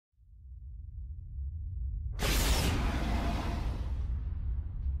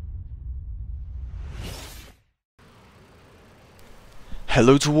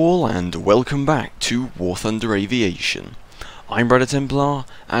Hello to all and welcome back to War Thunder Aviation. I'm Brother Templar,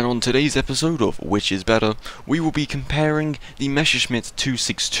 and on today's episode of Which is Better, we will be comparing the Messerschmitt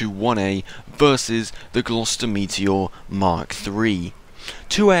 262-1A versus the Gloucester Meteor Mark III.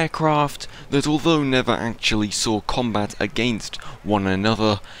 Two aircraft that, although never actually saw combat against one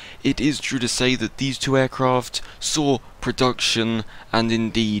another, it is true to say that these two aircraft saw production and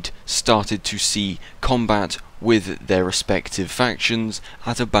indeed started to see combat with their respective factions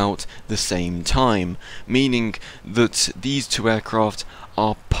at about the same time, meaning that these two aircraft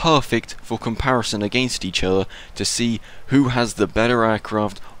are perfect for comparison against each other to see who has the better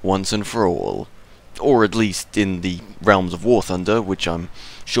aircraft once and for all. Or at least in the realms of War Thunder, which I'm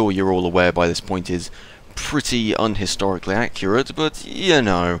sure you're all aware by this point is pretty unhistorically accurate, but you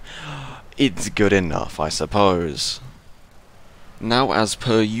know, it's good enough, I suppose. Now, as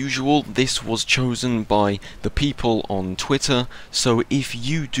per usual, this was chosen by the people on Twitter, so if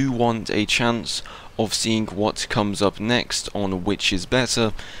you do want a chance of seeing what comes up next on Which is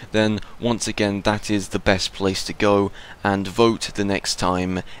Better, then once again that is the best place to go and vote the next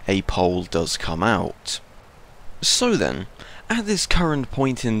time a poll does come out. So then, at this current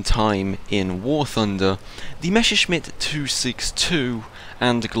point in time in War Thunder, the Messerschmitt 262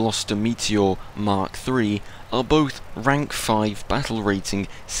 and Gloucester Meteor Mark III are both rank 5 battle rating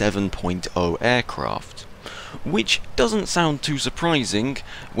 7.0 aircraft, which doesn't sound too surprising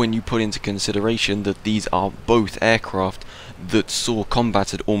when you put into consideration that these are both aircraft that saw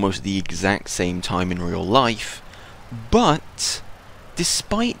combat at almost the exact same time in real life, but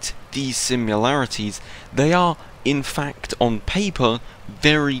despite these similarities, they are in fact on paper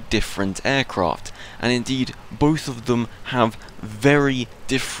very different aircraft, and indeed both of them have very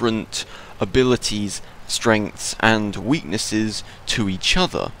different abilities, strengths and weaknesses to each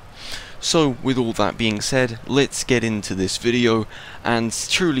other. So with all that being said, let's get into this video and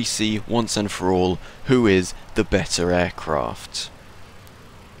truly see once and for all who is the better aircraft.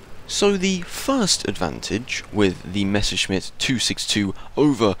 So the first advantage with the Messerschmitt 262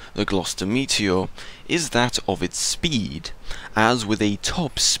 over the Gloucester Meteor is that of its speed, as with a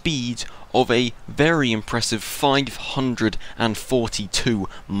top speed of a very impressive 542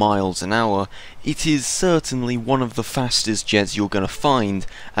 miles an hour, it is certainly one of the fastest jets you're going to find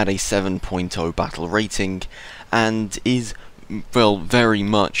at a 7.0 battle rating, and is, well, very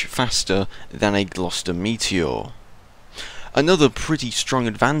much faster than a Gloucester Meteor. Another pretty strong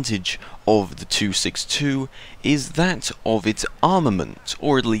advantage of the 262 is that of its armament,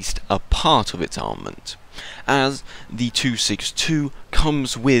 or at least a part of its armament, as the 262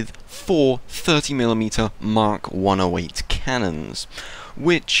 comes with four 30mm Mark 108 cannons,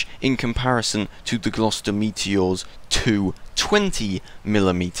 which, in comparison to the Gloucester Meteor's two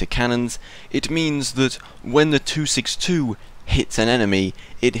 20mm cannons, it means that when the 262 hits an enemy,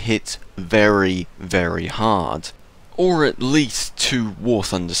 it hits very, very hard. Or at least to War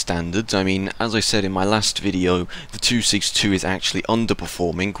Thunder standards. I mean, as I said in my last video, the 262 is actually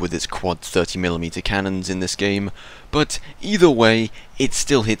underperforming with its quad 30mm cannons in this game, but either way, it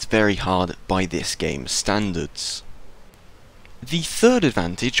still hits very hard by this game's standards. The third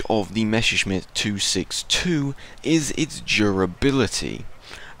advantage of the Messerschmitt 262 is its durability,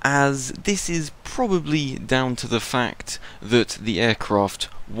 as this is probably down to the fact that the aircraft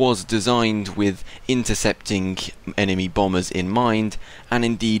was designed with intercepting enemy bombers in mind, and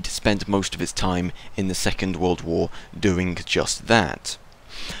indeed spent most of its time in the Second World War doing just that.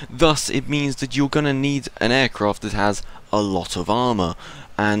 Thus, it means that you're going to need an aircraft that has a lot of armour,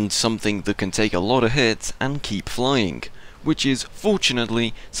 and something that can take a lot of hits and keep flying, which is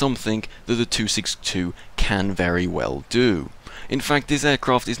fortunately something that the 262 can very well do. In fact, this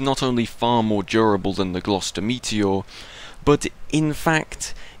aircraft is not only far more durable than the Gloucester Meteor, but in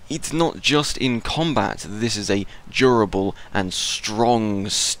fact, it's not just in combat that this is a durable and strong,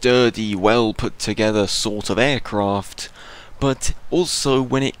 sturdy, well put together sort of aircraft, but also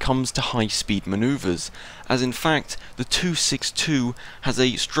when it comes to high-speed maneuvers, as in fact the 262 has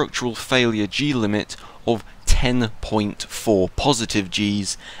a structural failure G limit of 10.4 positive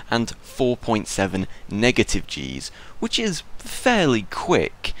Gs and 4.7 negative Gs, which is fairly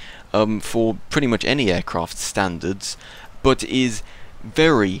quick for pretty much any aircraft standards, but is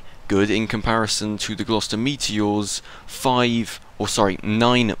very good in comparison to the Gloucester Meteor's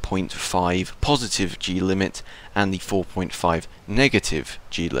 9.5 positive G limit and the 4.5 negative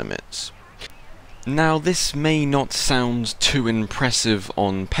G limits. Now, this may not sound too impressive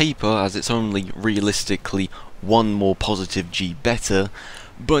on paper, as it's only realistically one more positive G better,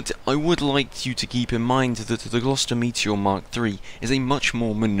 but I would like you to keep in mind that the Gloucester Meteor Mark III is a much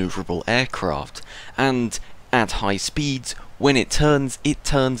more manoeuvrable aircraft, and at high speeds when it turns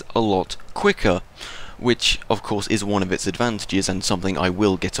a lot quicker, which of course is one of its advantages and something I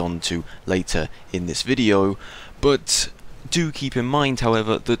will get onto later in this video. But do keep in mind,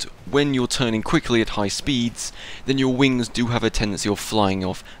 however, that when you're turning quickly at high speeds, then your wings do have a tendency of flying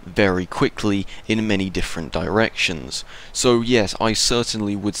off very quickly in many different directions. So yes, I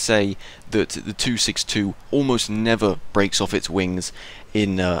certainly would say that the 262 almost never breaks off its wings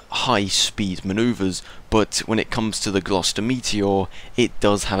in high-speed maneuvers, but when it comes to the Gloucester Meteor, it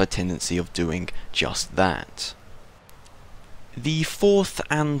does have a tendency of doing just that. The fourth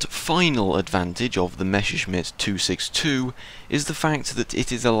and final advantage of the Messerschmitt 262 is the fact that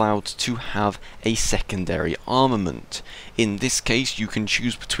it is allowed to have a secondary armament. In this case, you can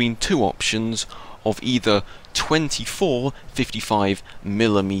choose between two options of either 24 55mm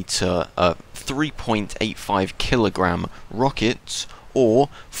 3.85 kilogram rockets or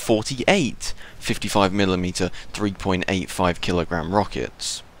 48 55mm 3.85 kilogram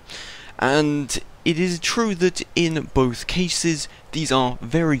rockets. And it is true that in both cases these are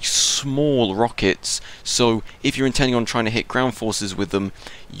very small rockets, so if you're intending on trying to hit ground forces with them,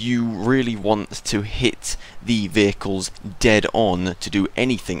 you really want to hit the vehicles dead on to do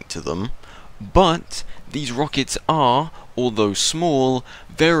anything to them. But these rockets are, although small,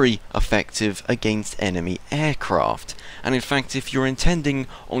 very effective against enemy aircraft. And in fact, if you're intending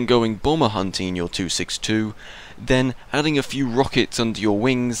on going bomber hunting in your 262, then adding a few rockets under your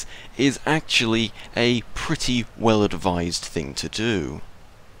wings is actually a pretty well-advised thing to do.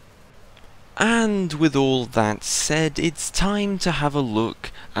 And with all that said, it's time to have a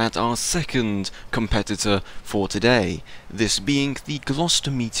look at our second competitor for today, this being the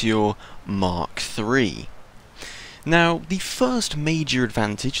Gloucester Meteor Mark III. Now, the first major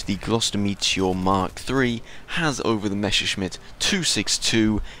advantage the Gloucester Meteor Mark III has over the Messerschmitt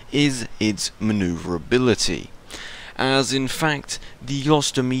 262 is its maneuverability, as in fact the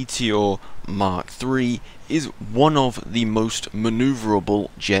Gloucester Meteor Mark III is one of the most maneuverable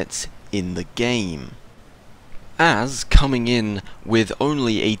jets in the game, as coming in with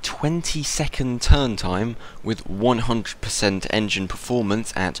only a 20-second turn time with 100% engine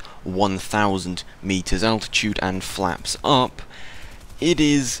performance at 1000 meters altitude and flaps up, it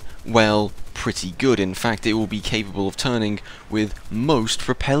is, well, pretty good. In fact, it will be capable of turning with most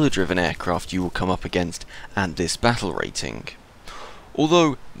propeller-driven aircraft you will come up against at this battle rating.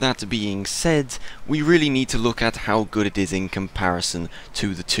 Although, that being said, we really need to look at how good it is in comparison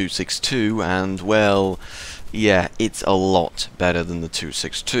to the 262, and well, yeah, it's a lot better than the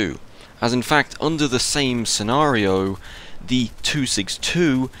 262. As in fact, under the same scenario, the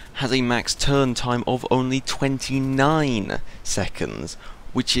 262 has a max turn time of only 29 seconds,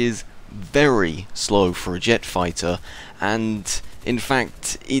 which is very slow for a jet fighter, and in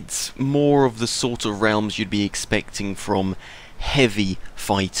fact, it's more of the sort of realms you'd be expecting from heavy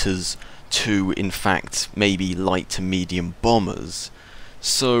fighters to, in fact, maybe light to medium bombers.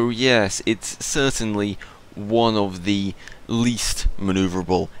 So yes, it's certainly one of the least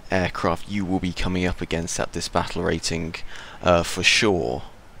maneuverable aircraft you will be coming up against at this battle rating, for sure.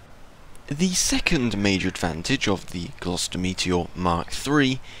 The second major advantage of the Gloucester Meteor Mark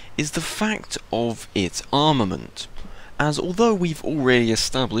III is the fact of its armament, as although we've already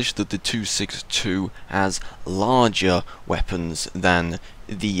established that the 262 has larger weapons than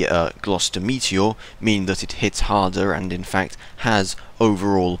the Gloucester Meteor, meaning that it hits harder and in fact has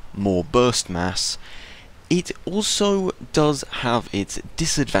overall more burst mass, it also does have its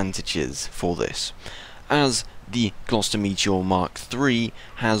disadvantages for this, as the Gloucester Meteor Mark III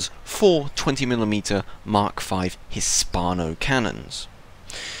has 4 20mm Mark V Hispano cannons.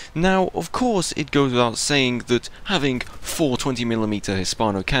 Now, of course, it goes without saying that having 4 20mm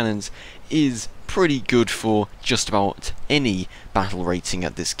Hispano cannons is pretty good for just about any battle rating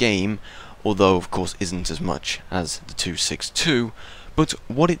at this game, although of course isn't as much as the 262, but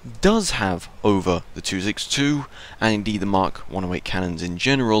what it does have over the 262, and indeed the Mark 108 cannons in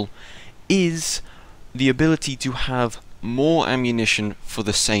general, is the ability to have more ammunition for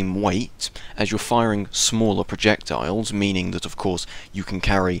the same weight, as you're firing smaller projectiles, meaning that of course you can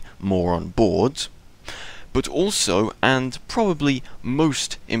carry more on board, but also, and probably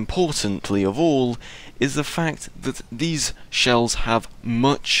most importantly of all, is the fact that these shells have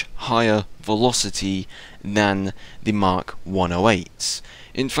much higher velocity than the Mark 108s.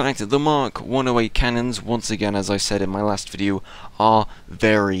 In fact, the Mark 108 cannons, once again as I said in my last video, are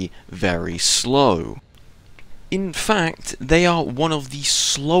very, very slow. In fact, they are one of the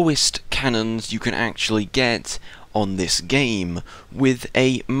slowest cannons you can actually get on this game, with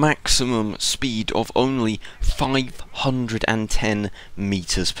a maximum speed of only 510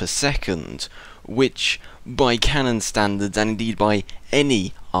 meters per second, which by cannon standards, and indeed by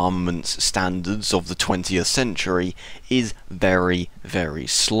any armaments standards of the 20th century, is very, very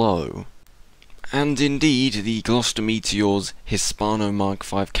slow. And indeed, the Gloucester Meteor's Hispano Mark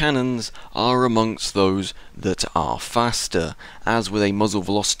V cannons are amongst those that are faster, as with a muzzle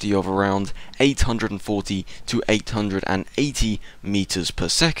velocity of around 840 to 880 meters per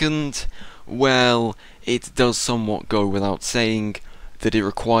second, well, it does somewhat go without saying that it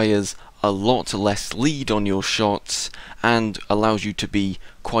requires a lot less lead on your shots and allows you to be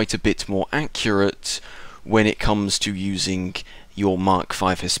quite a bit more accurate when it comes to using your Mark V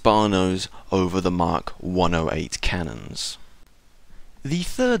Hispanos over the Mark 108 cannons. The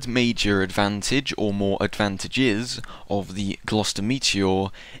third major advantage, or more advantages, of the Gloucester Meteor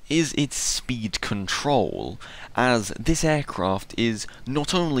is its speed control, as this aircraft is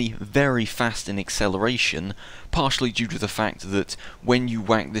not only very fast in acceleration, partially due to the fact that when you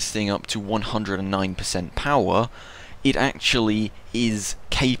whack this thing up to 109% power, it actually is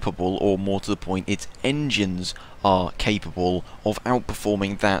capable, or more to the point, its engines are capable of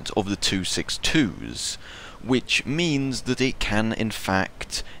outperforming that of the 262s, which means that it can in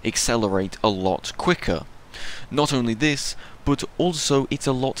fact accelerate a lot quicker. Not only this, but also it's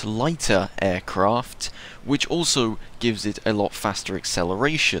a lot lighter aircraft, which also gives it a lot faster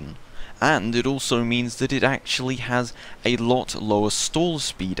acceleration. And it also means that it actually has a lot lower stall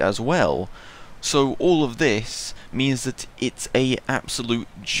speed as well. So all of this means that it's an absolute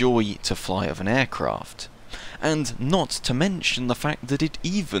joy to fly of an aircraft. And not to mention the fact that it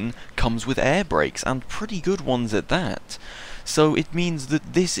even comes with air brakes, and pretty good ones at that. So it means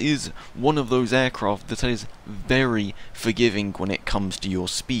that this is one of those aircraft that is very forgiving when it comes to your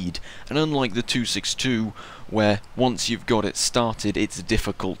speed, and unlike the 262, where once you've got it started it's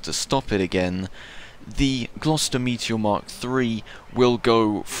difficult to stop it again, the Gloucester Meteor Mark III will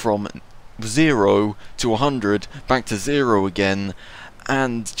go from 0 to 100, back to 0 again,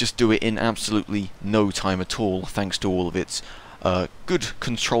 and just do it in absolutely no time at all, thanks to all of its good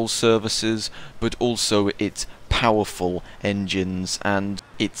control services, but also its powerful engines and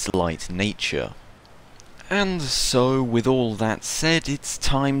its light nature. And so, with all that said, it's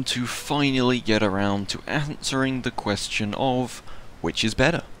time to finally get around to answering the question of which is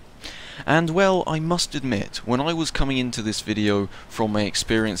better. And well, I must admit, when I was coming into this video from my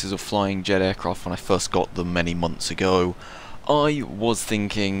experiences of flying jet aircraft when I first got them many months ago, I was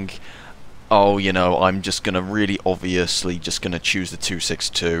thinking, oh, you know, I'm just gonna really obviously just gonna choose the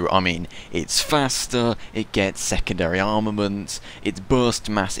 262. I mean, it's faster, it gets secondary armaments, its burst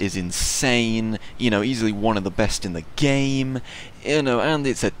mass is insane, you know, easily one of the best in the game, you know, and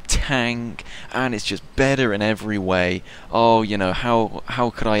it's a tank, and it's just better in every way. Oh, you know,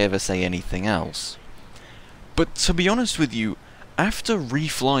 how could I ever say anything else? But to be honest with you, after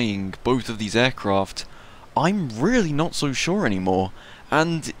reflying both of these aircraft, I'm really not so sure anymore.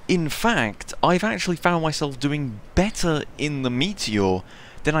 And in fact, I've actually found myself doing better in the Meteor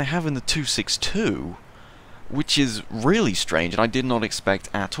than I have in the 262, which is really strange and I did not expect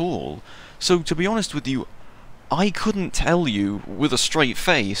at all. So to be honest with you, I couldn't tell you with a straight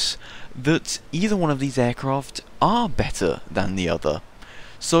face that either one of these aircraft are better than the other.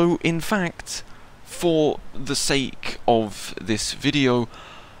 So in fact, for the sake of this video,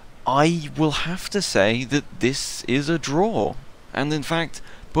 I will have to say that this is a draw. And in fact,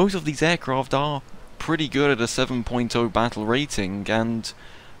 both of these aircraft are pretty good at a 7.0 battle rating, and,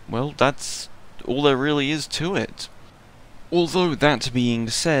 well, that's all there really is to it. Although, that being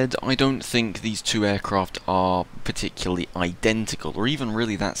said, I don't think these two aircraft are particularly identical, or even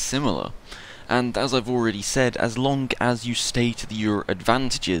really that similar. And as I've already said, as long as you state your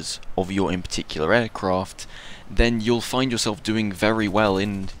advantages of your in particular aircraft, then you'll find yourself doing very well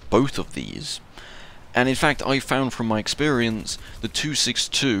in both of these. And in fact, I found from my experience, the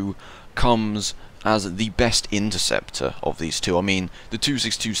 262 comes as the best interceptor of these two. I mean, the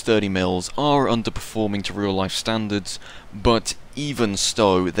 262's 30 mils are underperforming to real life standards, but even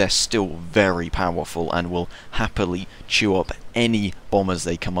so, they're still very powerful and will happily chew up any bombers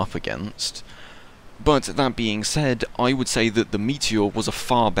they come up against. But that being said, I would say that the Meteor was a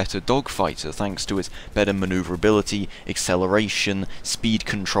far better dogfighter thanks to its better maneuverability, acceleration, speed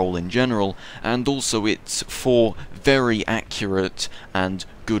control in general, and also its 4 very accurate and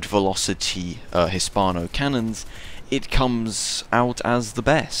good velocity Hispano cannons. It comes out as the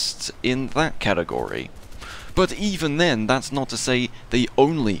best in that category. But even then, that's not to say they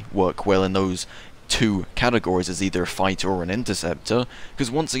only work well in those two categories as either a fighter or an interceptor,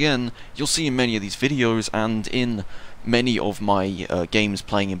 because once again, you'll see in many of these videos and in many of my games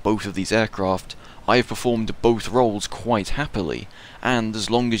playing in both of these aircraft, I have performed both roles quite happily, and as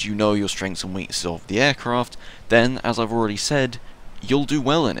long as you know your strengths and weaknesses of the aircraft, then, as I've already said, you'll do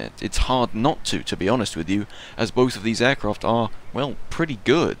well in it. It's hard not to be honest with you, as both of these aircraft are, well, pretty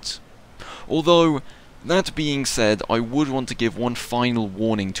good. Although, that being said, I would want to give one final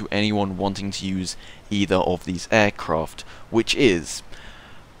warning to anyone wanting to use either of these aircraft, which is,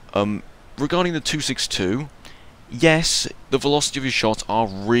 regarding the 262, yes, the velocity of your shots are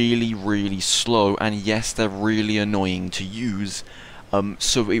really slow, and yes, they're really annoying to use,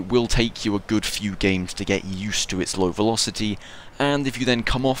 so it will take you a good few games to get used to its low velocity, and if you then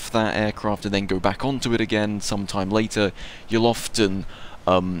come off that aircraft and then go back onto it again sometime later, you'll often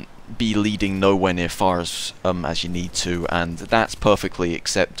be leading nowhere near far as you need to, and that's perfectly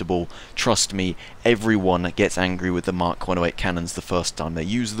acceptable. Trust me, everyone gets angry with the Mark 108 cannons the first time they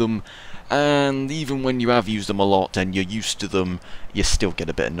use them, and even when you have used them a lot and you're used to them, you still get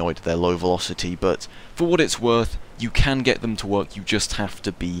a bit annoyed at their low velocity, but for what it's worth, you can get them to work, you just have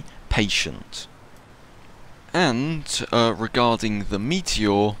to be patient. And regarding the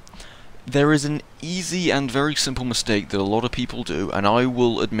Meteor, there is an easy and very simple mistake that a lot of people do, and I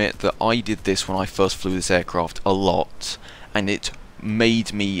will admit that I did this when I first flew this aircraft a lot, and it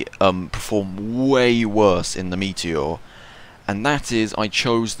made me perform way worse in the Meteor, and that is I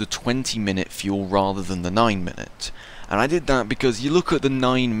chose the 20-minute fuel rather than the 9-minute. And I did that because you look at the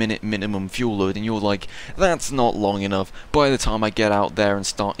 9-minute minimum fuel load and you're like, that's not long enough. By the time I get out there and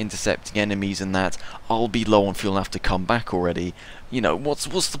start intercepting enemies and that, I'll be low on fuel and have to come back already. You know, what's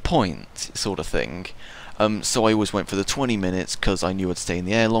the point, sort of thing. So I always went for the 20 minutes because I knew I'd stay in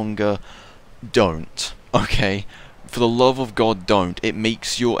the air longer. Don't, okay? For the love of God, don't. It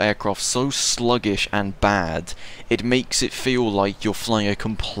makes your aircraft so sluggish and bad, it makes it feel like you're flying a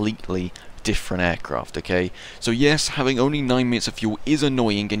completely different aircraft, okay? So yes, having only 9 minutes of fuel is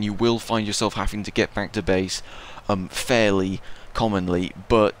annoying, and you will find yourself having to get back to base fairly commonly,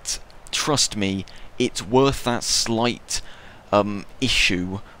 but trust me, it's worth that slight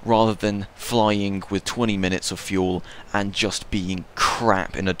issue rather than flying with 20 minutes of fuel and just being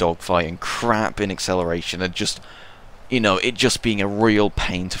crap in a dogfight and crap in acceleration and just, you know, it just being a real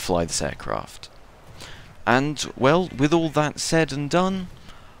pain to fly this aircraft. And, well, with all that said and done,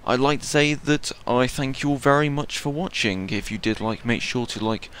 I'd like to say that I thank you all very much for watching. If you did like, make sure to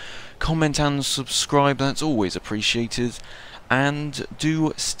like, comment and subscribe, that's always appreciated. And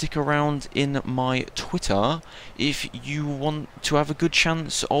do stick around in my Twitter if you want to have a good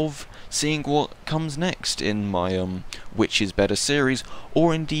chance of seeing what comes next in my Which is Better series,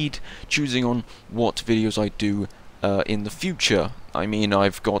 or indeed choosing on what videos I do in the future. I mean,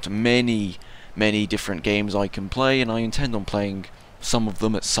 I've got many different games I can play, and I intend on playing some of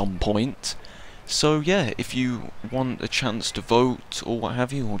them at some point. So yeah, if you want a chance to vote or what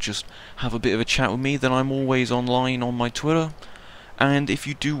have you, or just have a bit of a chat with me, then I'm always online on my Twitter. And if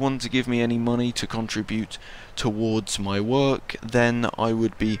you do want to give me any money to contribute towards my work, then I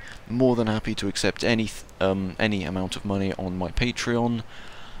would be more than happy to accept any amount of money on my Patreon.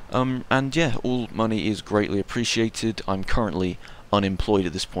 And yeah, all money is greatly appreciated. I'm currently unemployed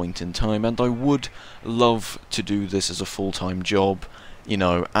at this point in time, and I would love to do this as a full-time job, you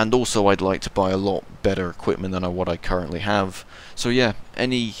know, and also I'd like to buy a lot better equipment than what I currently have. So yeah,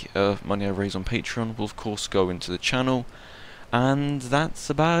 any money I raise on Patreon will of course go into the channel, and that's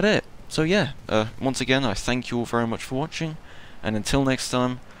about it. So yeah, once again I thank you all very much for watching, and until next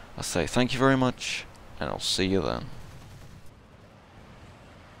time, I say thank you very much, and I'll see you then.